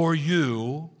heaven for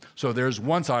you. So there's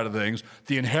one side of things.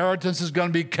 The inheritance is going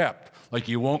to be kept. Like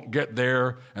you won't get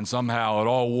there and somehow it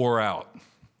all wore out.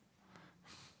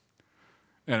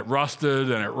 And it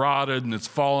rusted and it rotted and it's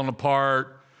fallen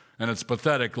apart and it's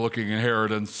pathetic looking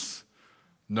inheritance.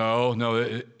 No,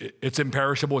 it's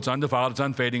imperishable, it's undefiled, it's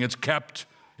unfading, it's kept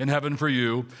in heaven for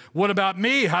you. What about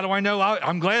me? How do I know?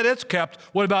 I'm glad it's kept.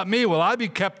 What about me? Will I be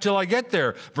kept till I get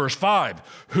there? Verse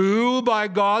 5, who by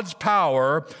God's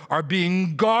power are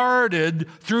being guarded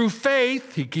through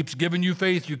faith. He keeps giving you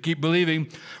faith. You keep believing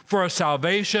for a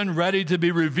salvation ready to be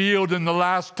revealed in the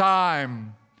last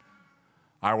time.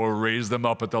 I will raise them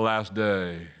up at the last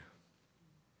day.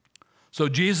 So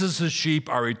Jesus' sheep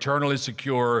are eternally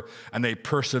secure and they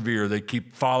persevere. They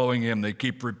keep following him. They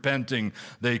keep repenting.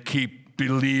 They keep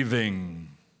believing.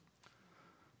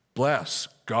 Bless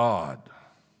God.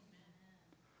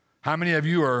 How many of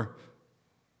you are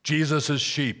Jesus'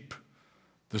 sheep?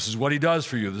 This is what he does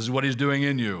for you. This is what he's doing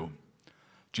in you.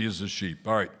 Jesus' sheep.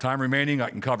 All right, time remaining. I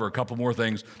can cover a couple more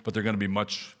things, but they're going to be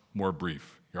much more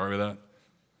brief. You all right with that?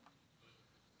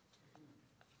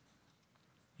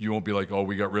 You won't be like, oh,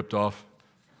 we got ripped off.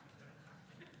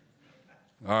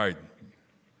 All right.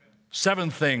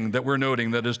 Seventh thing that we're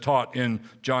noting that is taught in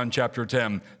John chapter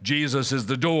 10, Jesus is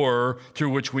the door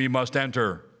through which we must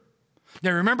enter.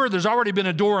 Now remember, there's already been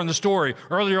a door in the story.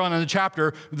 Earlier on in the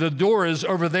chapter, the door is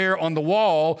over there on the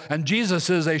wall, and Jesus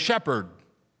is a shepherd.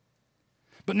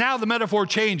 But now the metaphor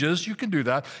changes. You can do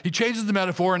that. He changes the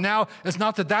metaphor, and now it's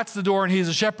not that that's the door and he's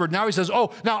a shepherd. Now he says,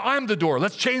 oh, now I'm the door.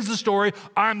 Let's change the story.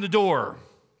 I'm the door.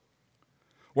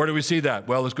 Where do we see that?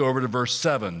 Well, let's go over to verse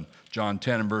 7, John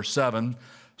 10 and verse 7.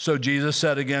 So Jesus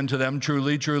said again to them,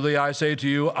 truly, truly, I say to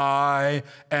you, I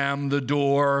am the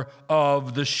door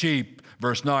of the sheep.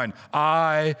 Verse 9,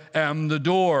 I am the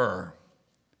door.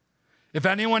 If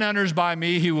anyone enters by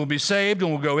me, he will be saved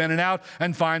and will go in and out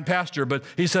and find pasture. But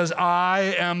he says,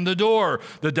 I am the door.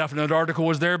 The definite article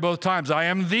was there both times. I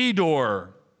am the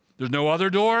door. There's no other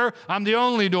door. I'm the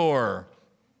only door.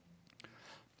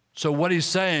 So what he's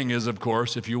saying is, of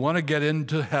course, if you want to get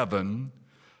into heaven,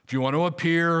 if you want to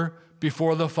appear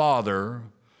before the Father,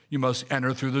 you must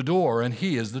enter through the door, and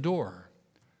he is the door.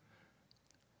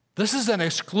 This is an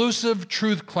exclusive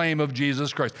truth claim of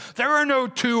Jesus Christ. There are no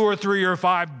 2 or 3 or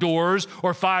 5 doors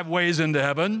or 5 ways into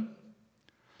heaven.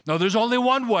 No, there's only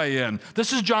one way in.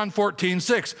 This is John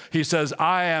 14:6. He says,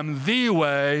 I am the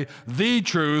way, the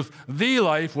truth, the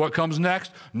life. What comes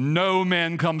next? No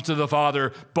man comes to the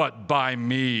Father but by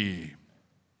me.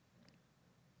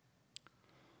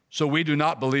 So we do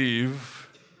not believe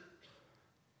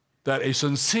that a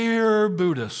sincere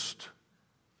Buddhist,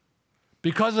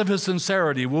 because of his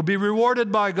sincerity, will be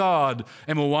rewarded by God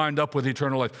and will wind up with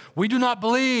eternal life. We do not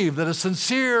believe that a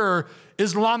sincere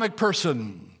Islamic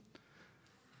person,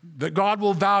 that God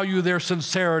will value their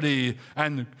sincerity,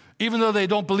 and even though they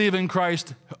don't believe in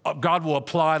Christ, God will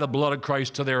apply the blood of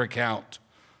Christ to their account.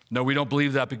 No, we don't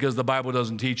believe that because the Bible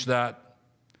doesn't teach that.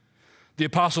 The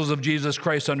apostles of Jesus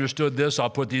Christ understood this. I'll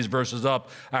put these verses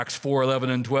up, Acts 4:11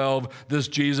 and 12. This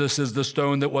Jesus is the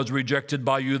stone that was rejected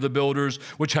by you, the builders,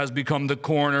 which has become the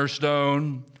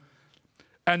cornerstone.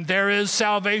 And there is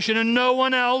salvation in no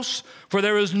one else, for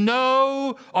there is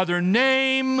no other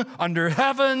name under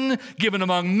heaven given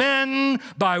among men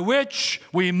by which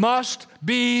we must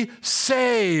be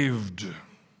saved.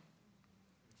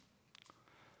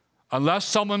 Unless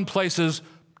someone places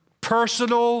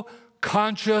personal,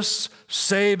 conscious,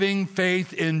 saving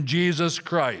faith in Jesus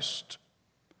Christ,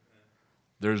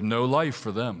 there's no life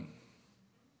for them.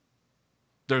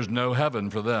 There's no heaven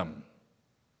for them.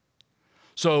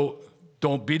 So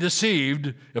don't be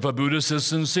deceived if a Buddhist is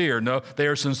sincere. No, they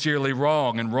are sincerely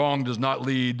wrong, and wrong does not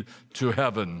lead to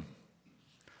heaven.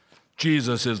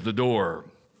 Jesus is the door.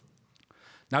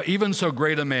 Now, even so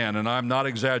great a man, and I'm not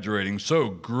exaggerating, so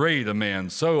great a man,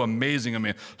 so amazing a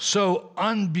man, so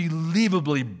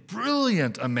unbelievably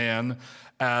brilliant a man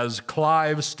as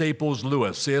Clive Staples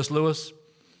Lewis. C.S. Lewis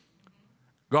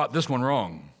got this one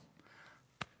wrong.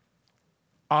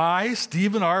 I,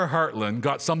 Stephen R. Hartland,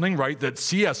 got something right that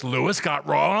C.S. Lewis got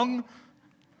wrong?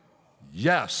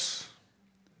 Yes.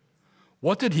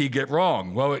 What did he get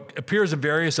wrong? Well, it appears in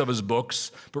various of his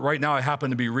books, but right now I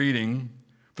happen to be reading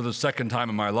for the second time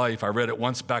in my life. I read it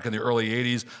once back in the early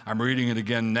 80s. I'm reading it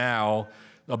again now.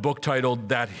 a book titled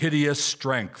That Hideous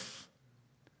Strength.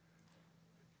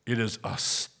 It is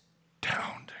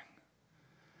astounding.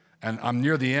 And I'm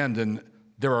near the end, and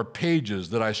there are pages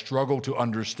that I struggle to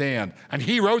understand, and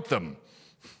he wrote them.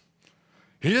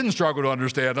 He didn't struggle to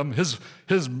understand them.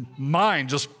 His mind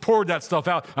just poured that stuff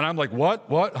out, and I'm like, what,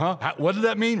 huh? What did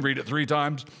that mean? Read it 3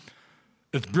 times.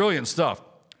 It's brilliant stuff.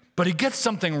 But he gets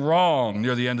something wrong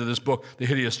near the end of this book, The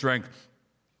Hideous Strength,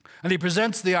 and he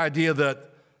presents the idea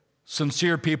that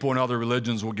sincere people in other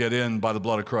religions will get in by the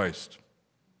blood of Christ.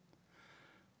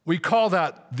 We call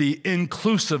that the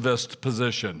inclusivist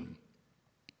position.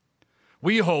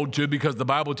 We hold to, because the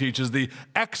Bible teaches, the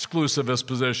exclusivist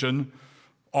position,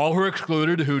 all who are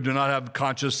excluded who do not have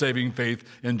conscious saving faith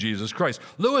in Jesus Christ.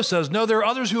 Lewis says, no, there are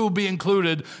others who will be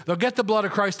included. They'll get the blood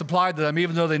of Christ applied to them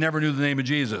even though they never knew the name of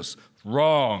Jesus.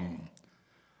 Wrong.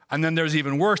 And then there's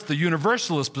even worse, the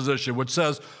universalist position, which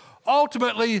says,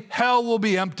 ultimately, hell will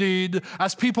be emptied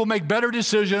as people make better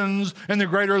decisions in the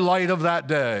greater light of that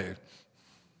day.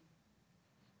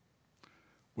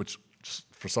 Which,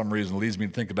 for some reason, leads me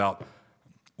to think about,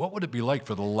 what would it be like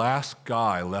for the last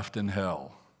guy left in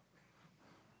hell?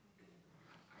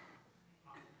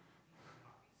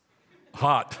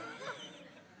 Hot.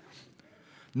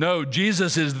 No,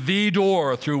 Jesus is the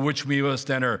door through which we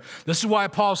must enter. This is why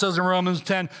Paul says in Romans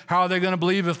 10, how are they going to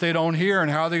believe if they don't hear?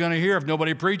 And how are they going to hear if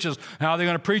nobody preaches? How are they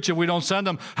going to preach if we don't send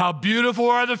them? How beautiful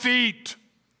are the feet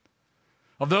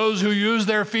of those who use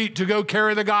their feet to go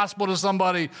carry the gospel to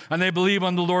somebody, and they believe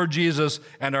on the Lord Jesus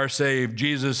and are saved.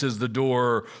 Jesus is the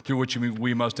door through which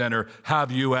we must enter. Have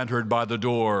you entered by the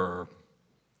door?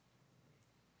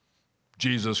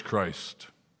 Jesus Christ.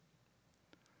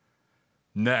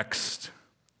 Next,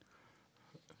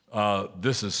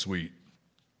 this is sweet.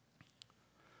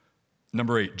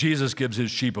 Number 8, Jesus gives his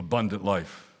sheep abundant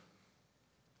life.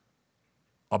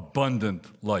 Abundant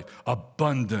life.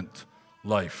 Abundant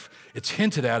life. It's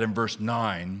hinted at in verse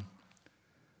 9.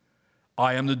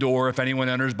 I am the door. If anyone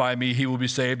enters by me, he will be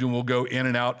saved and will go in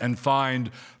and out and find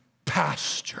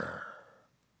pasture.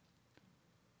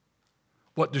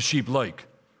 What do sheep like?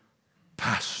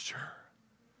 Pasture.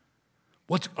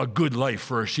 What's a good life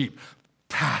for a sheep?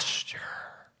 Pasture.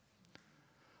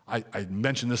 I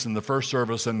mentioned this in the first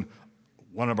service, and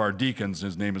one of our deacons,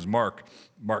 his name is Mark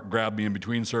grabbed me in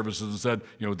between services and said,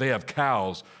 they have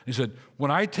cows. He said,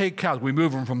 when I take cows, we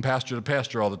move them from pasture to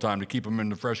pasture all the time to keep them in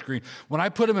the fresh green. When I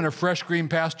put them in a fresh green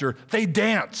pasture, they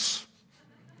dance.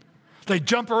 They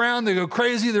jump around, they go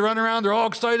crazy, they run around, they're all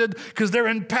excited because they're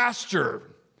in pasture.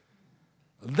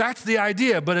 That's the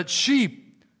idea, but it's sheep.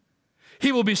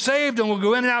 He will be saved and will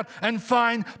go in and out and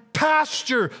find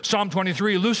pasture. Psalm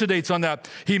 23 elucidates on that.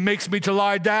 He makes me to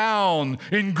lie down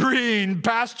in green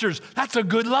pastures. That's a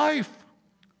good life.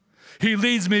 He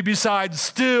leads me beside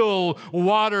still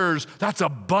waters. That's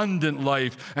abundant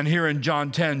life. And here in John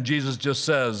 10, Jesus just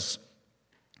says,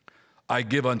 I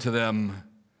give unto them,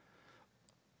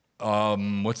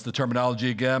 what's the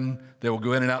terminology again? They will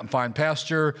go in and out and find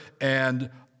pasture. And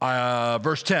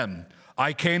verse 10,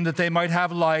 I came that they might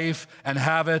have life and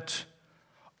have it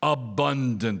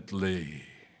abundantly.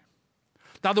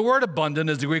 Now, the word abundant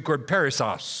is the Greek word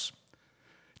perissos.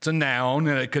 It's a noun,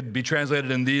 and it could be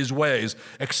translated in these ways: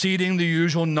 exceeding the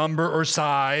usual number or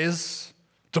size.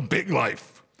 It's a big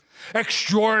life.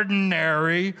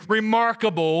 Extraordinary,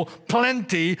 remarkable,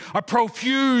 plenty, a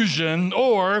profusion,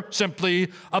 or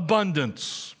simply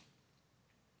abundance.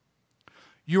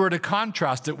 You are to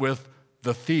contrast it with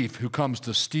the thief who comes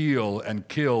to steal and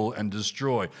kill and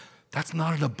destroy. That's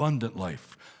not an abundant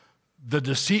life. The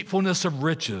deceitfulness of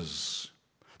riches,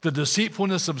 the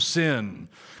deceitfulness of sin.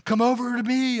 Come over to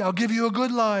me, I'll give you a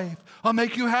good life. I'll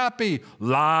make you happy.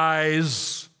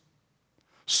 Lies,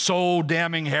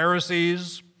 soul-damning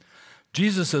heresies.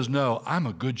 Jesus says, no, I'm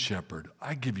a good shepherd.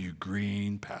 I give you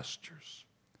green pastures.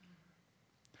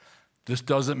 This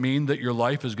doesn't mean that your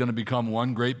life is going to become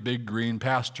one great big green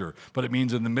pasture, but it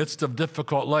means in the midst of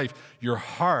difficult life, your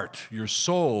heart, your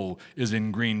soul is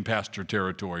in green pasture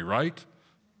territory, right?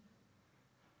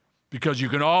 Because you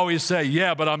can always say,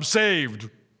 yeah, but I'm saved.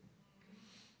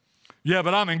 Yeah,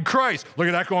 but I'm in Christ. Look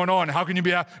at that going on. How can you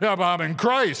be, yeah, but I'm in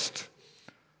Christ.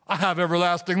 I have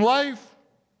everlasting life.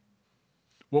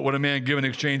 What would a man give in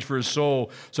exchange for his soul?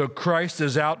 So Christ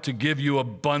is out to give you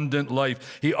abundant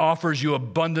life. He offers you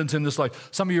abundance in this life.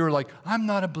 Some of you are like, I'm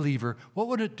not a believer. What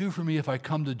would it do for me if I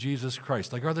come to Jesus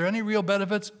Christ? Like, are there any real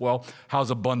benefits? Well,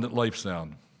 how's abundant life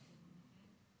sound?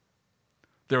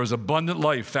 There is abundant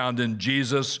life found in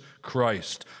Jesus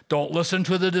Christ. Don't listen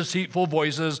to the deceitful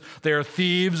voices. They are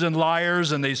thieves and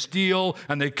liars, and they steal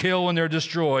and they kill and they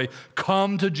destroy.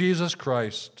 Come to Jesus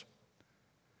Christ.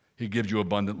 He gives you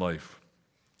abundant life.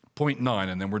 Point 9,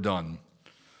 and then we're done.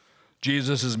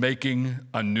 Jesus is making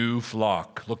a new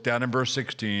flock. Look down in verse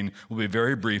 16. We'll be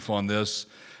very brief on this.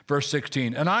 Verse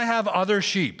 16, and I have other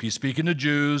sheep. He's speaking to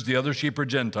Jews. The other sheep are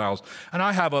Gentiles. And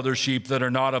I have other sheep that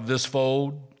are not of this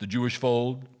fold, the Jewish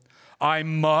fold. I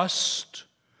must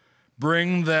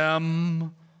bring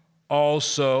them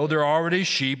also. They're already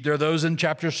sheep. They're those in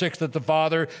chapter 6 that the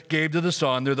Father gave to the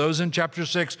Son. They're those in chapter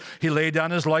 6. He laid down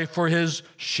his life for his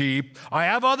sheep. I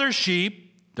have other sheep.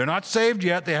 They're not saved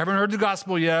yet. They haven't heard the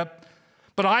gospel yet.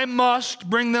 But I must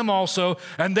bring them also,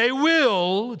 and they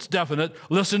will, it's definite,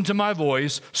 listen to my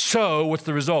voice. So what's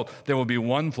the result? There will be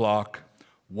one flock,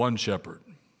 one shepherd.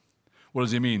 What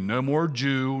does he mean? No more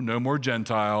Jew, no more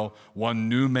Gentile, one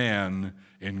new man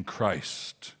in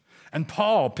Christ. And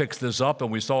Paul picks this up, and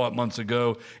we saw it months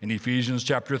ago in Ephesians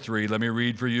chapter 3. Let me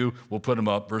read for you. We'll put them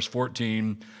up. Verse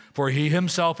 14. For he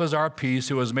himself is our peace,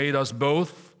 who has made us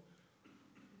both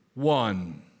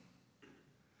one,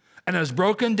 and has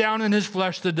broken down in his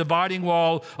flesh the dividing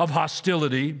wall of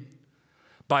hostility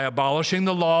by abolishing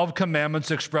the law of commandments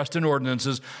expressed in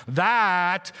ordinances,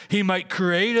 that he might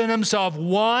create in himself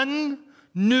one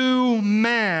new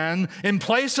man in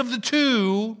place of the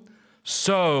two,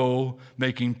 so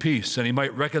making peace, and he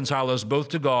might reconcile us both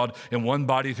to God in one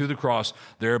body through the cross,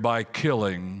 thereby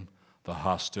killing the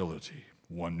hostility.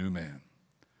 One new man.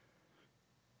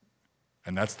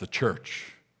 And that's the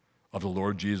church of the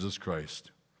Lord Jesus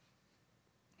Christ.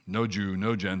 No Jew,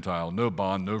 no Gentile, no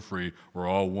bond, no free. We're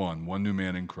all one new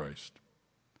man in Christ.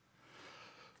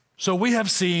 So we have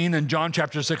seen in John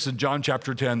chapter 6 and John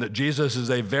chapter 10 that Jesus is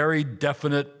a very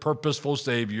definite, purposeful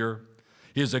Savior.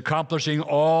 He is accomplishing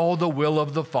all the will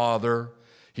of the Father.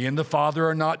 He and the Father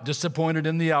are not disappointed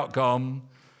in the outcome.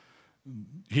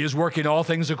 He is working all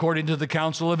things according to the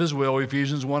counsel of his will,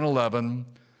 Ephesians 1:11.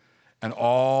 And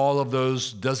all of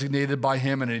those designated by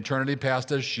him in eternity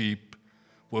past as sheep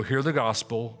will hear the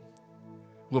gospel,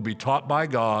 will be taught by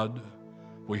God,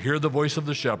 will hear the voice of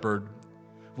the shepherd,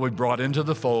 will be brought into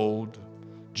the fold,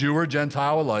 Jew or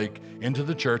Gentile alike, into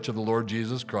the church of the Lord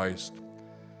Jesus Christ.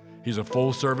 He's a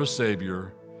full-service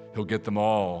Savior. He'll get them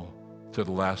all to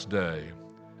the last day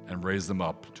and raise them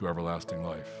up to everlasting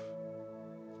life.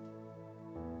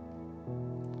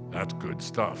 That's good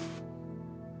stuff.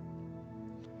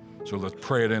 So let's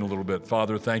pray it in a little bit.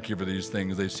 Father, thank you for these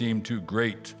things. They seem too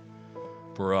great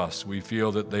for us. We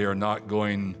feel that they are not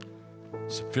going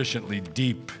sufficiently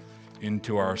deep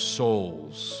into our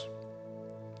souls.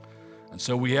 And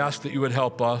so we ask that you would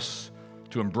help us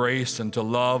to embrace and to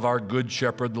love our good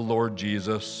shepherd, the Lord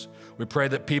Jesus. We pray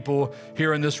that people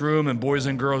here in this room and boys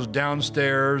and girls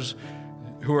downstairs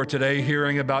who are today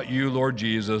hearing about you, Lord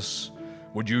Jesus,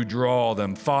 would you draw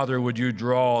them? Father, would you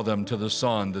draw them to the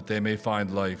Son that they may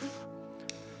find life?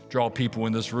 Draw people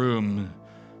in this room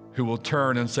who will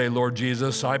turn and say, Lord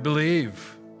Jesus, I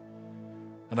believe,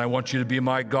 and I want you to be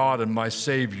my God and my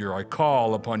Savior. I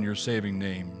call upon your saving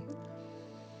name.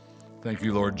 Thank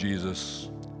you, Lord Jesus,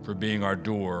 for being our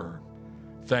door.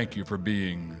 Thank you for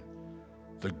being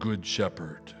the good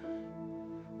shepherd.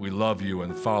 We love you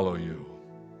and follow you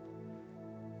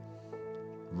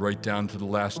right down to the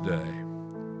last day.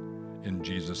 In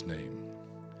Jesus' name,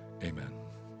 amen.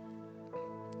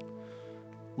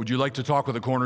 Would you like to talk with a corner